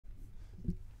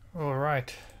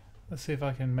Alright, let's see if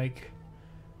I can make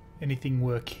anything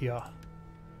work here.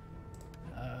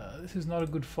 This is not a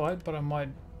good fight, but I might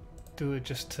do it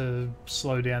just to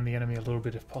slow down the enemy a little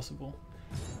bit if possible.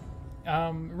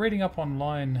 Reading up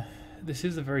online, this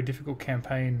is a very difficult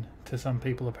campaign to some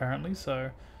people apparently,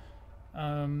 so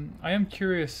I am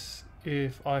curious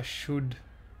if I should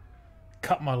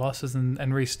cut my losses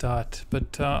and restart,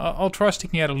 but I'll try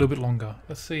sticking out a little bit longer.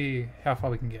 Let's see how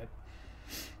far we can get.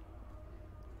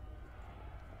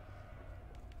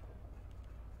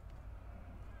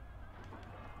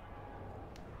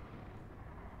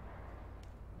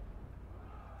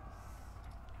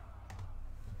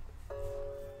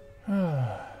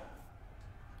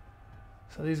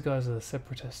 So these guys are the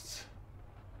separatists.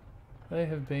 They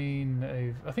have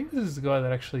been I think this is the guy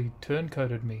that actually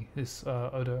turncoated me, this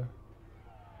Odo.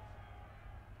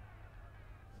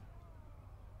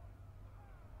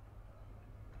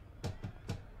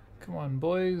 Come on,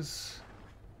 boys.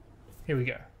 Here we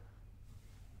go.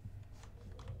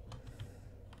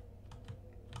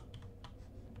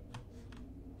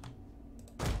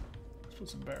 Let's put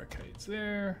some barricades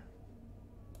there.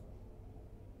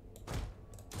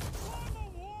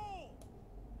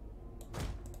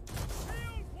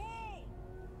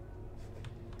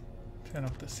 Turn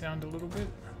up the sound a little bit.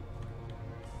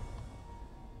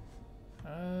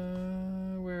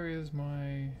 Where is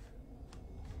my...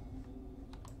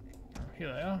 Oh,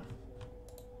 here they are.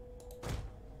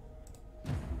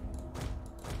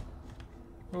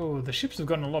 Oh, the ships have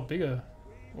gotten a lot bigger,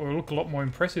 or look a lot more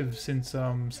impressive since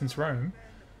Rome.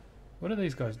 What are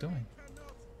these guys doing?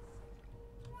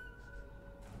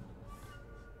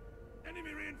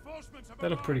 They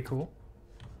look pretty cool.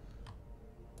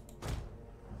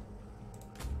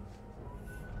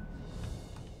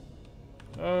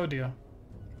 Oh dear.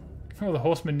 Oh, the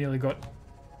horsemen nearly got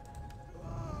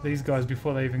these guys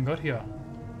before they even got here.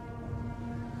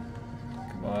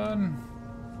 Come on.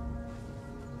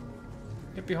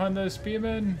 Get behind those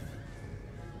spearmen.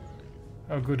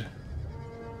 Oh good.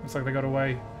 Looks like they got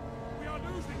away. We are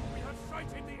losing. We have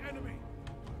sighted the enemy.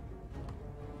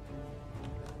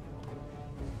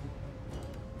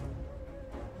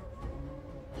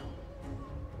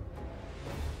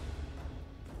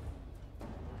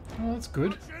 Oh, that's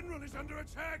good. Our general is under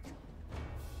attack.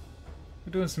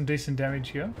 We're doing some decent damage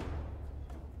here.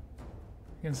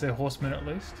 Against their horsemen at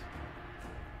least.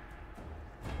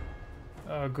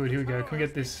 Oh good, here we go. Can we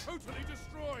get this? Totally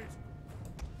destroyed.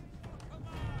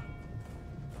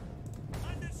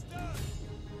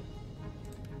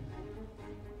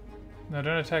 No,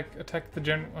 don't attack the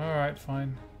general. Alright,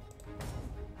 fine.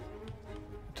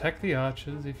 Attack the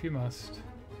archers if you must.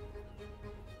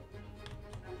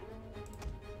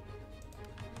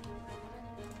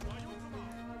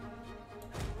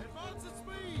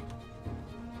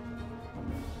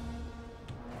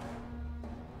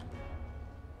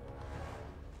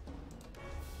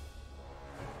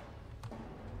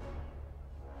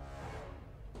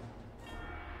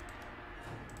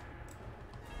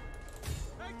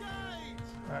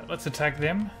 Alright, let's attack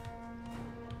them.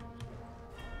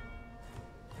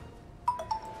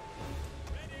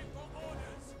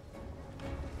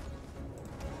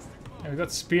 Yeah, we've got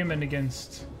spearmen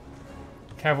against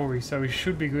cavalry, so we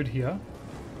should be good here.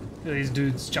 These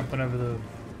dudes jumping over the...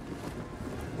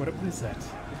 What is that?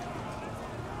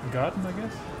 A garden, I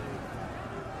guess?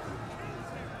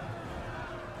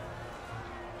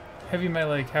 Heavy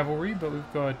melee cavalry, but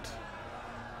we've got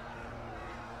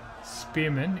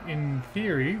spearmen. In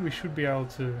theory, we should be able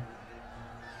to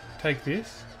take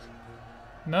this.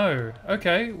 No.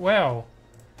 Okay, wow.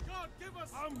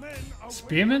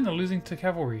 Spearmen are losing to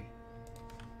cavalry.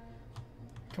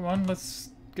 Come on, let's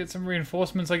get some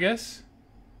reinforcements, I guess.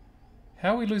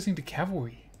 How are we losing to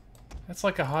cavalry? That's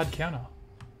like a hard counter.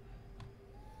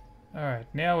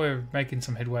 Alright, now we're making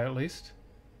some headway at least.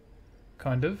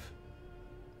 Kind of.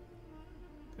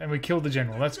 And we killed the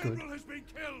general, that's good. General has been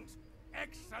killed.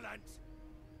 Excellent.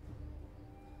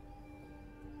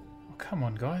 Oh, come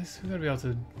on, guys. We've got to be able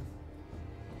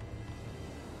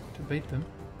to beat them.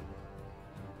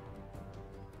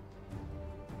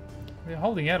 They're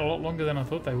holding out a lot longer than I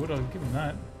thought they would. I'll give them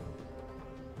that.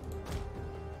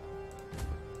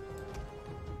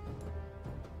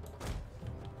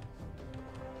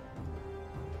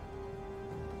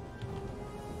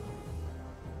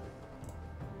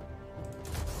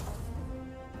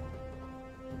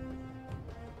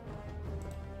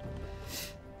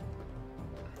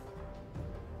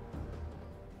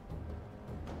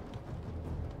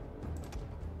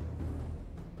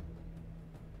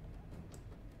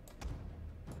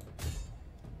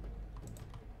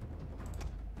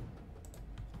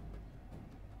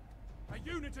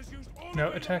 unit has used all No,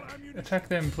 of their attack, ammunition. attack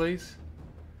them, please.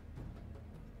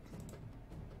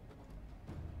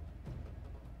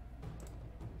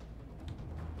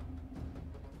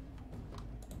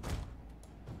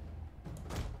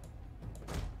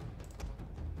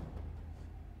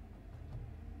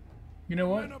 You know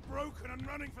what? Men are broken and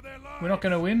running for their lives. We're not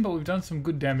going to win, but we've done some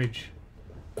good damage.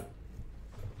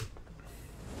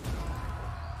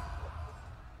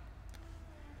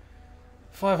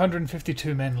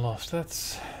 "552 men lost.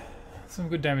 That's some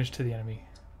good damage to the enemy."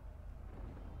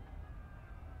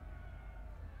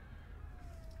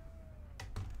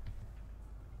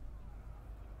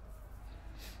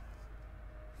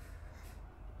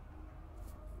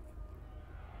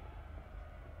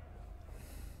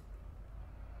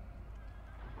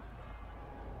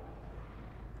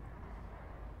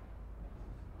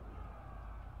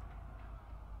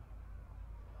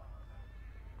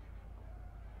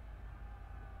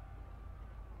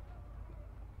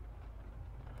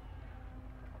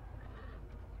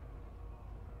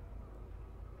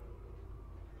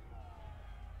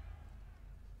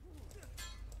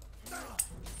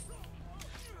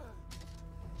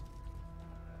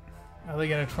 Are they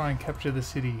going to try and capture the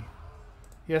city?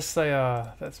 Yes, they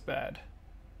are. That's bad.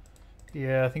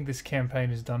 Yeah, I think this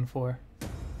campaign is done for.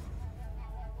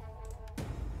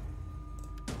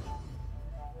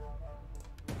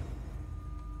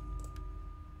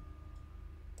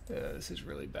 Yeah, this is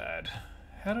really bad.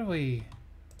 How do we...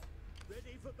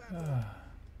 Ready for battle.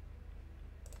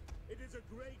 It is a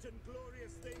great and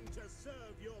glorious thing to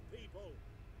serve your people.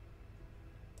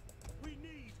 We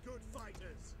need good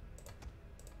fighters.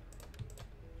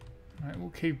 Alright, we'll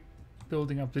keep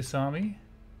building up this army.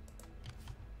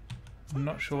 I'm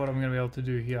not sure what I'm going to be able to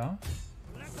do here.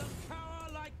 Let them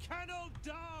cower like kennelled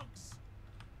dogs.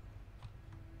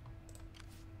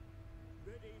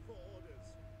 Ready for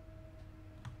orders.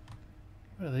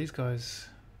 What are these guys?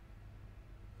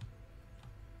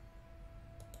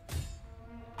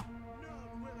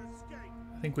 None will escape.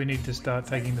 I think we need to start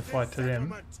taking the fight to them.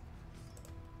 Settlement.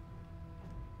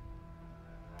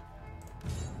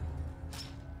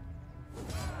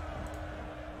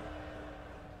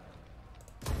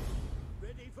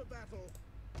 Ready for battle.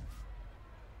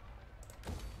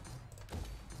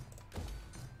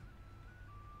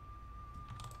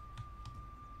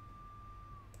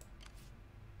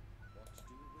 What do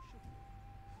you wish of me?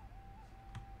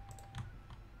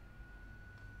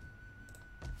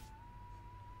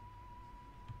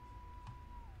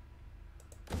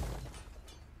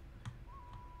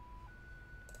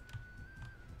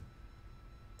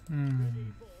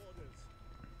 Ready for orders.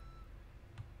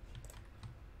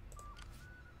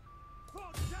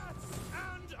 For death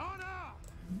and honor.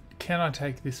 Can I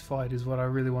take this fight is what I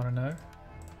really want to know.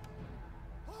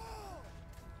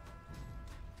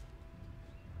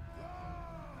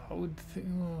 I would think...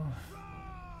 oh,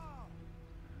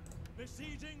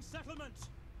 Besieging settlement.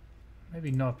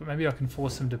 maybe not, but maybe I can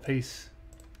force them to peace.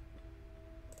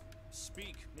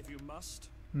 Speak if you must.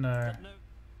 No. No.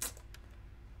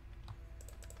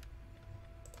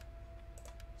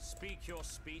 Speak your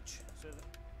speech so that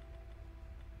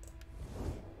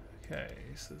Okay,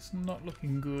 so it's not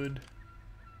looking good.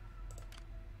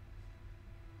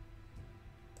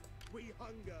 we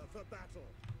hunger for battle.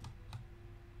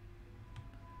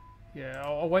 Yeah,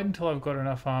 I'll wait until I've got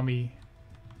enough army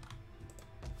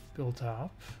built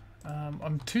up.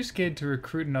 I'm too scared to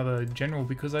recruit another general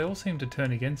because they all seem to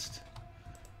turn against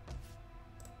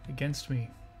me.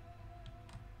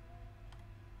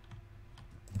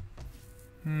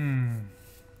 I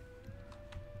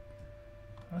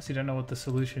honestly don't know what the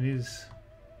solution is.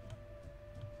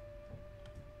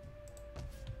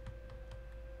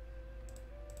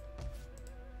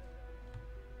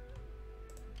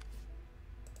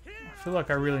 I feel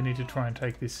like I really need to try and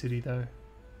take this city though.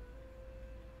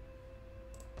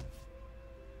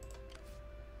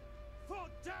 For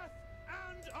death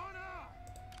and honor.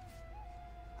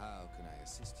 How can I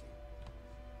assist you?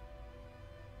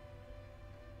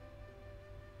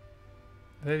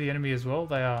 They're the enemy as well.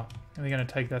 They are. And they're going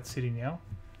to take that city now.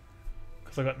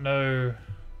 Because I got no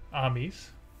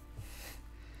armies.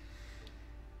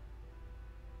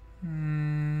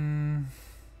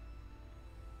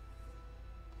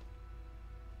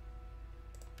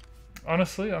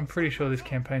 Honestly, I'm pretty sure this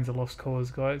campaign's a lost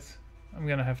cause, guys. I'm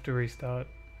going to have to restart.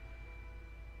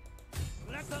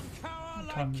 Let them cower What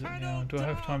like time is it now? kennelled Do I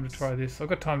have time to dogs. try this? I've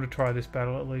got time to try this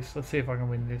battle at least. Let's see if I can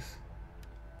win this.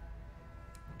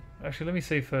 Actually, let me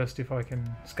see first if I can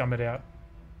scum it out.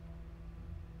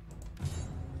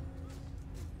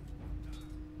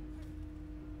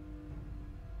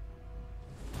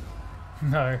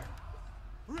 No.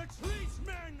 Retreat,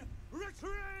 men! Retreat!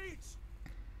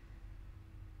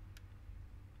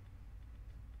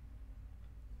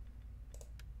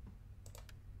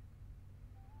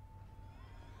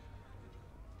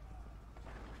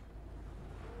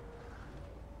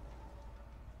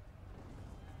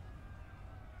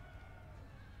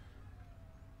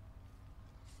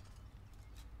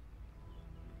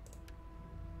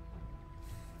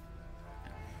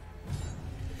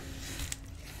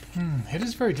 It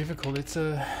is very difficult. It's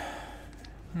a...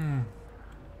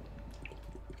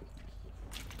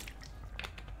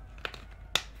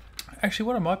 Actually,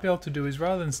 what I might be able to do is,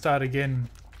 rather than start again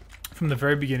from the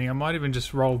very beginning, I might even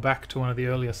just roll back to one of the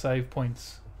earlier save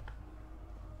points.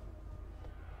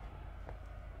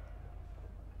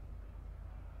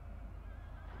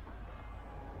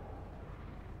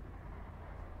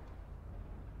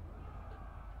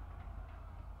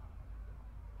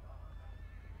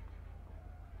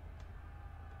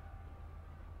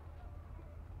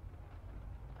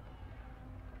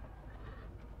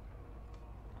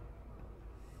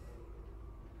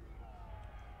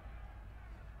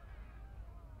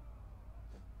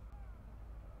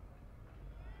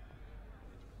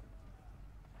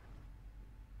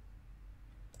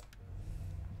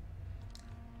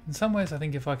 In some ways, I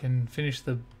think if I can finish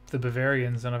the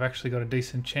Bavarians, then I've actually got a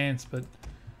decent chance, but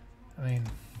I mean,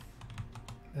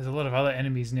 there's a lot of other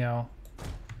enemies now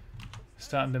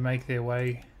starting to make their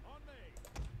way,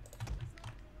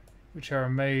 which are a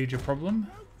major problem.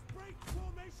 Break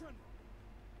formation.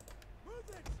 Move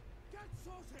it. Get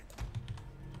sorted.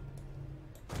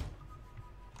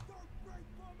 Don't break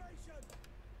formation.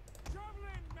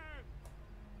 Javelin men.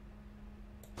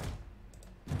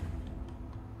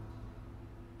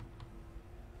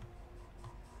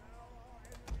 Now our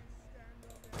enemies stand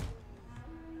on their walls.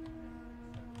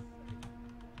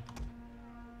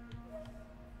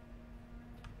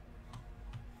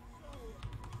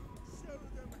 Show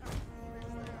them how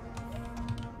foolish they are.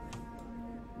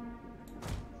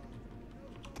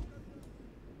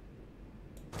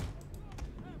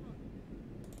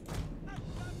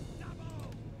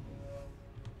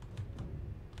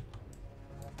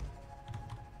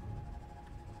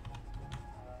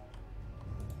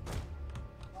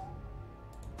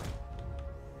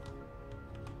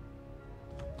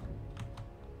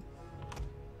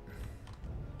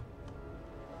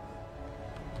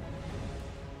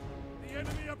 The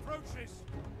enemy approaches.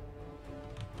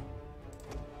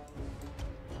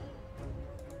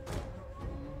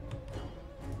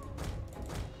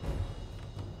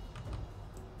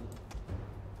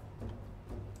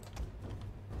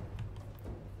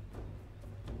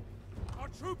 Our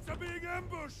troops are being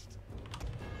ambushed.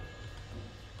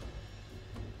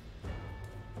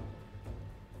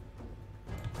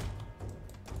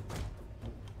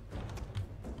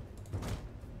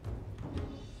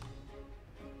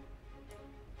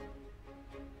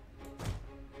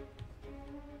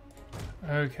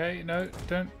 Okay, no,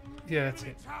 don't... Yeah, that's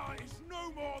Enemy it. tower is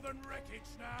no more than wreckage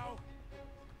now.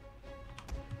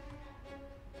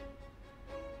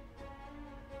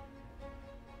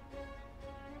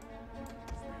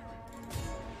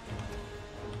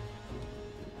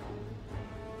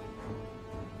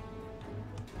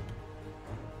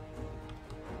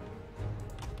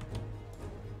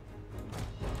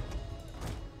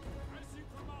 As you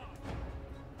command.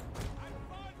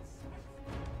 Advance.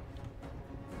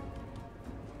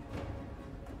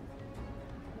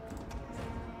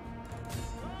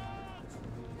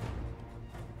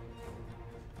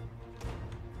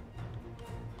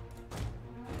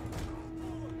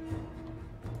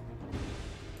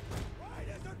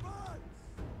 Riders advance.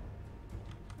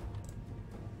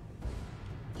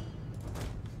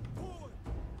 Forward.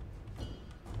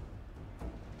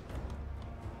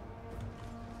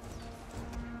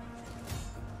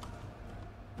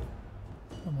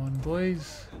 Come on,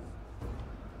 boys.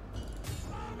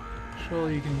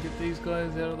 Surely you can get these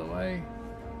guys out of the way.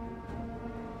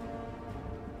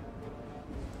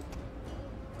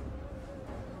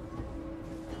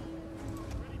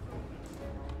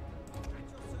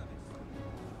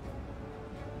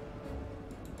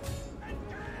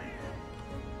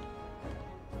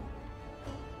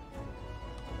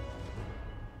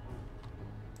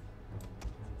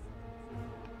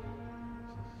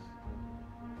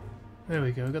 There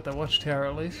we go, got that watchtower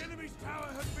at least. The enemy's tower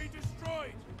has been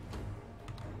destroyed.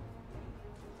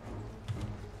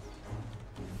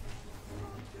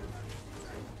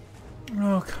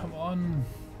 Oh, come on.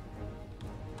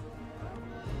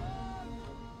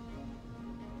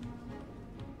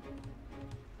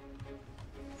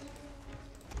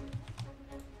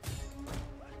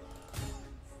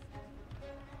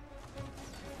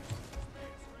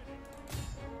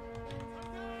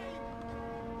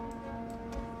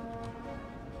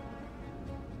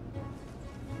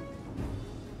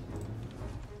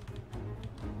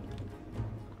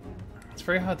 It's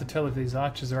very hard to tell if these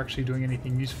archers are actually doing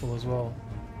anything useful as well.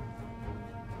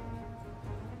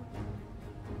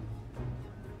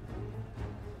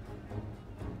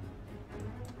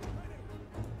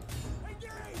 Engage.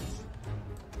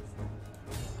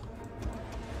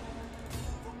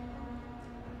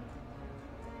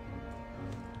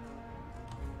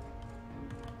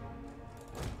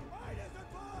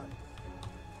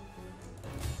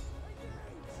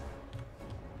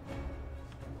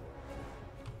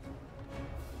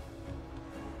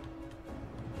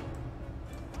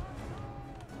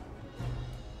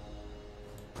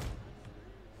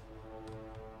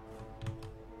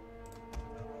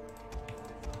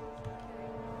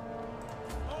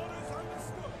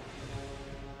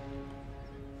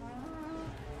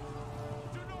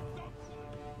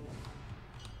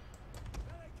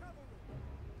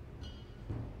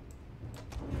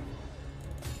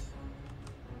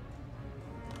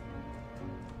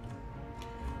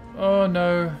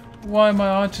 no. Why are my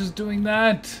archers doing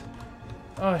that?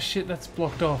 Oh shit, that's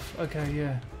blocked off. Okay,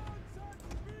 yeah.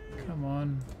 Come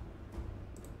on.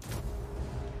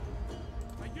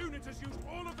 A unit has used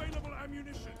all available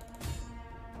ammunition.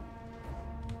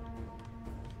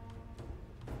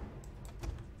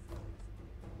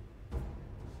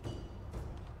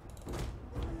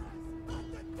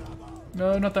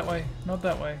 No, not that way. Not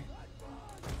that way.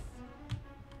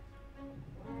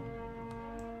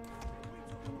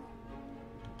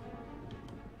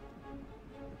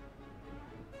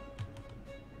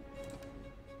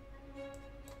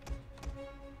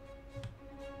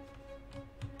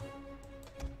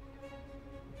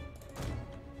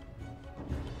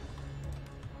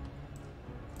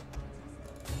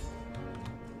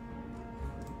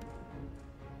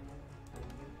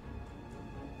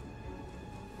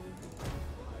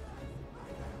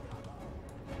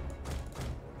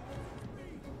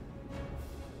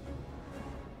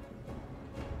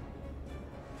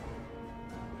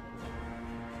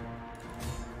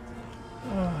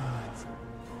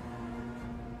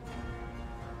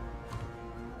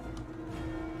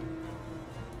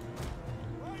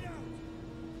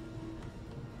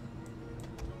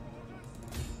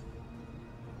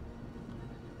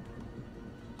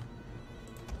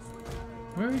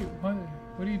 Where are you?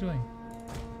 What are you doing?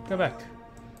 Go back.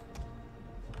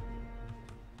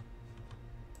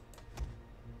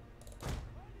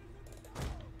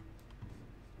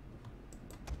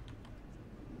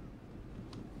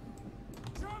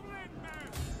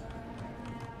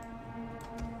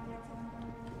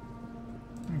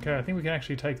 Okay, I think we can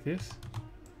actually take this.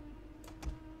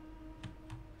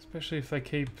 Especially if they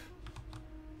keep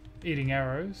eating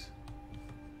arrows.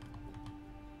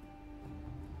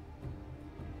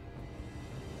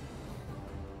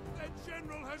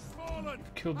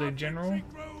 Killed their general.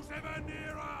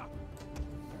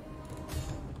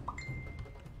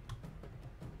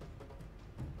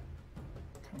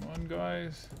 Come on,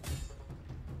 guys.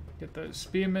 Get those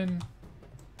spearmen.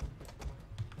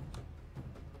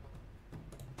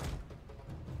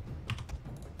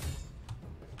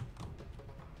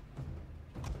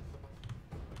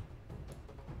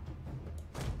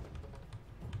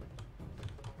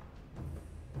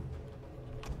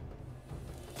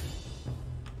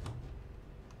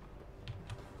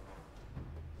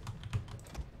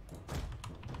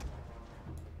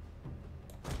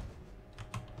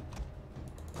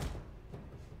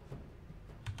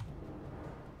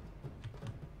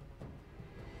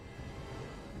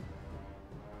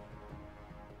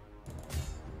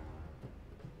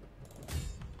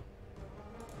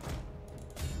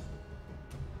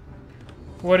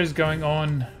 What is going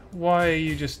on? Why are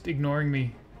you just ignoring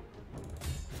me?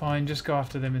 Fine, just go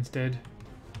after them instead.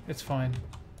 It's fine.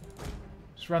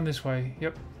 Just run this way.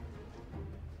 Yep.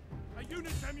 A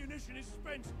unit's ammunition is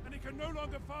spent and it can no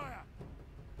longer fire.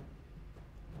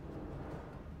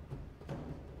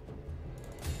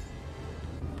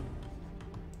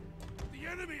 The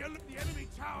enemy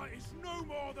tower is no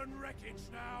more than wreckage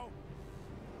now.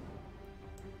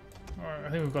 Alright, I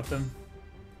think we've got them.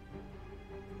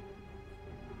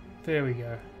 There we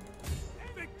go.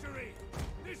 Victory!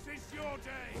 This is your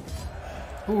day!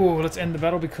 Ooh, let's end the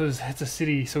battle because it's a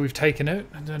city, so we've taken it.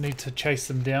 I don't need to chase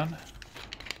them down.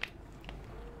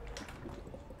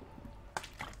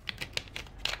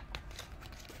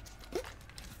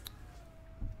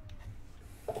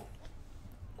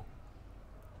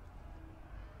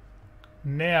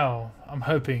 Now, I'm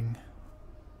hoping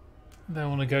they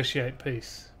will negotiate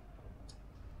peace.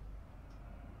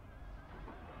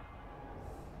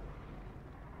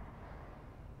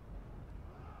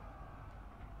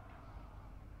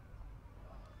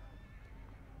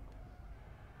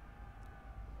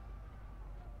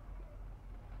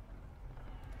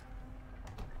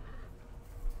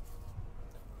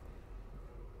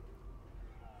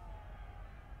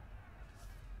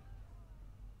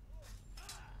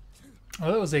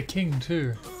 Oh, that was their king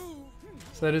too.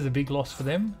 So that is a big loss for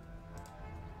them.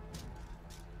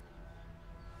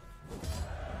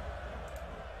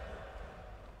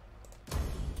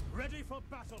 Ready for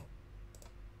battle.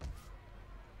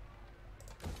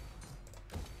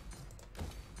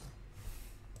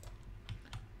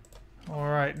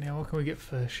 Alright, now what can we get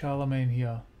for Charlemagne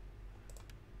here?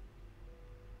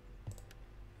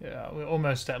 Yeah, we're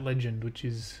almost at legend, which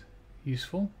is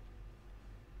useful.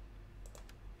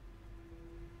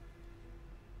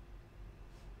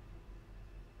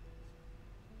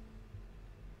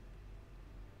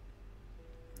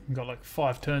 We've got like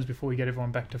 5 turns before we get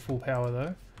everyone back to full power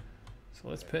though. So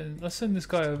let's send this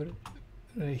guy over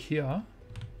to here.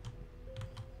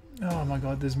 Oh my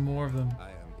god, there's more of them. I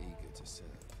am eager to serve.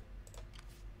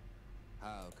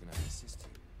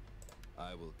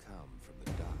 I will come from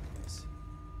the darkness.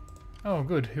 Oh,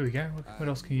 good. Here we go. What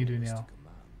else can you do Yours to now?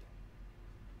 command.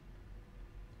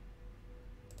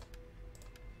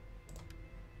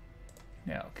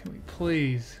 Now, can we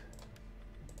please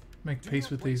make peace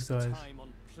with these guys?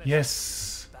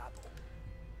 Yes!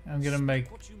 I'm gonna make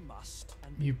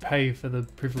you pay for the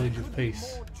privilege of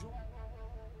peace.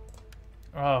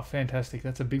 Oh, fantastic.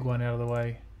 That's a big one out of the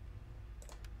way.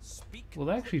 Will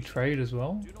they actually trade as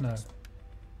well? No.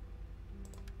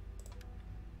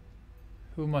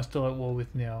 Who am I still at war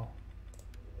with now?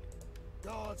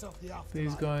 Guards of the afterlife.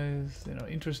 These guys, they're not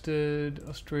interested.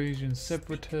 Austrasian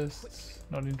separatists,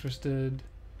 not interested.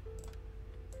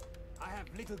 I have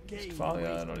little game.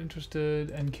 Westphalia, not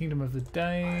interested. And Kingdom of the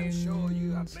Danes, sure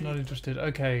you have many- not interested.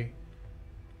 Okay.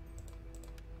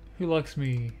 Who likes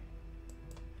me?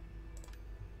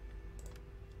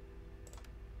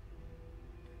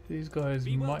 These guys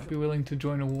might be willing to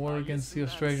join a war against the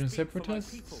Australian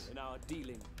separatists.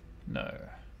 No.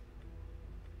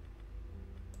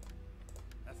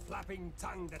 A flapping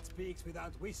tongue that speaks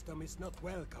without wisdom is not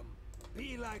welcome.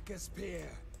 Be like a spear,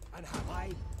 and have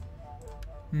I?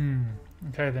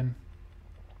 Okay then.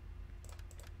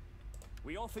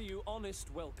 We offer you honest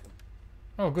welcome.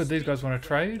 Oh good, these guys want to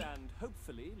trade. And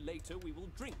hopefully later we will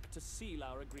drink to seal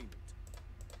our agreement.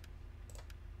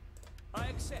 I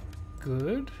accept.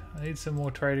 Good. I need some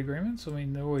more trade agreements. I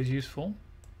mean, they're always useful.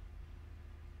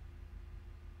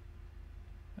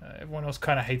 Everyone else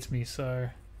kind of hates me, so...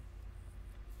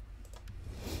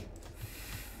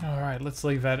 Alright, let's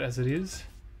leave that as it is.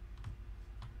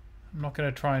 I'm not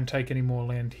going to try and take any more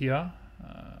land here.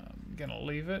 I'm going to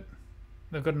leave it.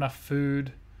 They've got enough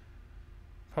food.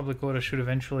 Public order should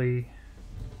eventually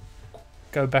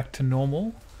go back to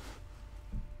normal.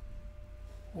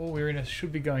 War weariness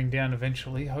should be going down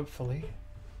eventually, hopefully.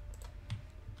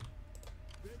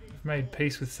 We've made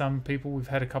peace with some people. We've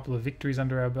had a couple of victories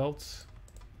under our belts.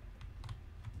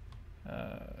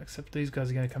 Except these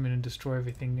guys are going to come in and destroy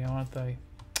everything now, aren't they?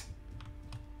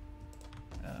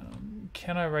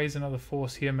 Can I raise another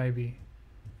force here, maybe?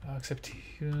 Except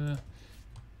here...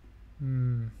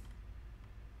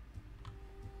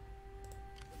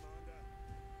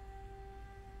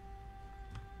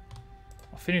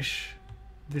 I'll finish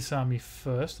this army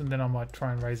first, and then I might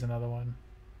try and raise another one.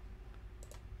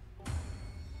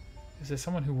 Is there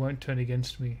someone who won't turn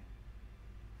against me?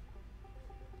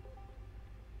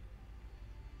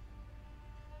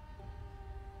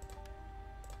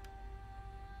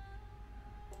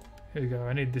 Here we go,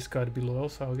 I need this guy to be loyal,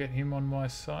 so I'll get him on my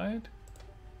side.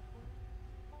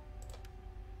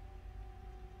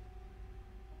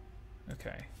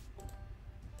 Okay.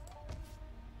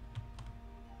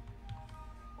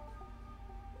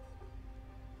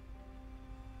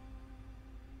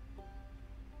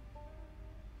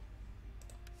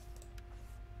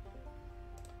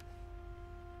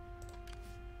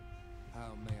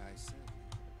 How may I serve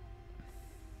you?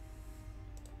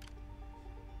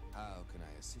 How can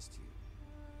I assist you?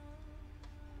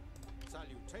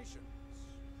 Salutations.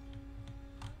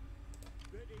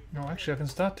 No, actually I can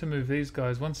start to move these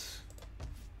guys. Once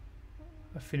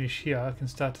I finish here, I can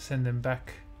start to send them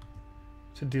back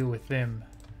to deal with them.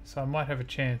 So I might have a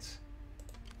chance.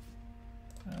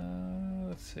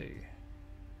 Let's see.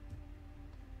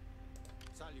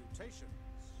 Salutations.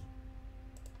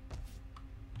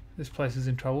 This place is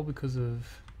in trouble because of...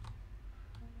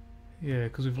 Yeah,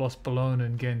 because we've lost Boulogne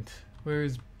and Ghent. Where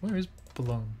is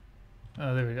Boulogne?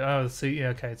 Oh, there we go. Oh, see, yeah,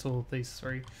 okay, it's all these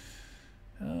three.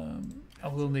 I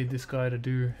will need this guy to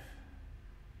do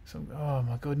some... Oh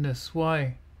my goodness,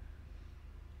 why?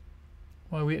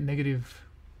 Why are we at negative?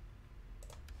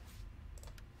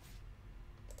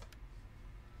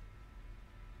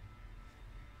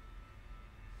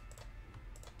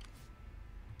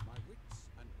 My wits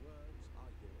and words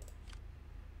are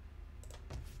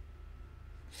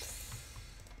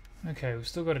yours. Okay, we've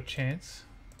still got a chance.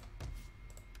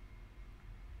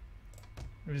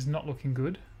 It is not looking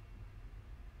good.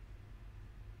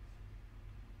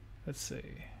 Let's see.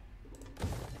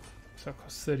 So it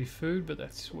costs 30 food, but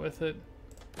that's worth it.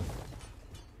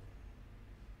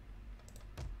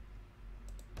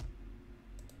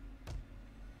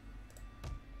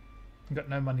 I've got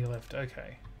no money left.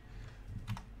 Okay.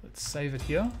 Let's save it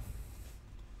here.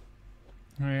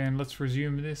 And let's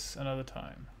resume this another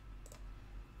time.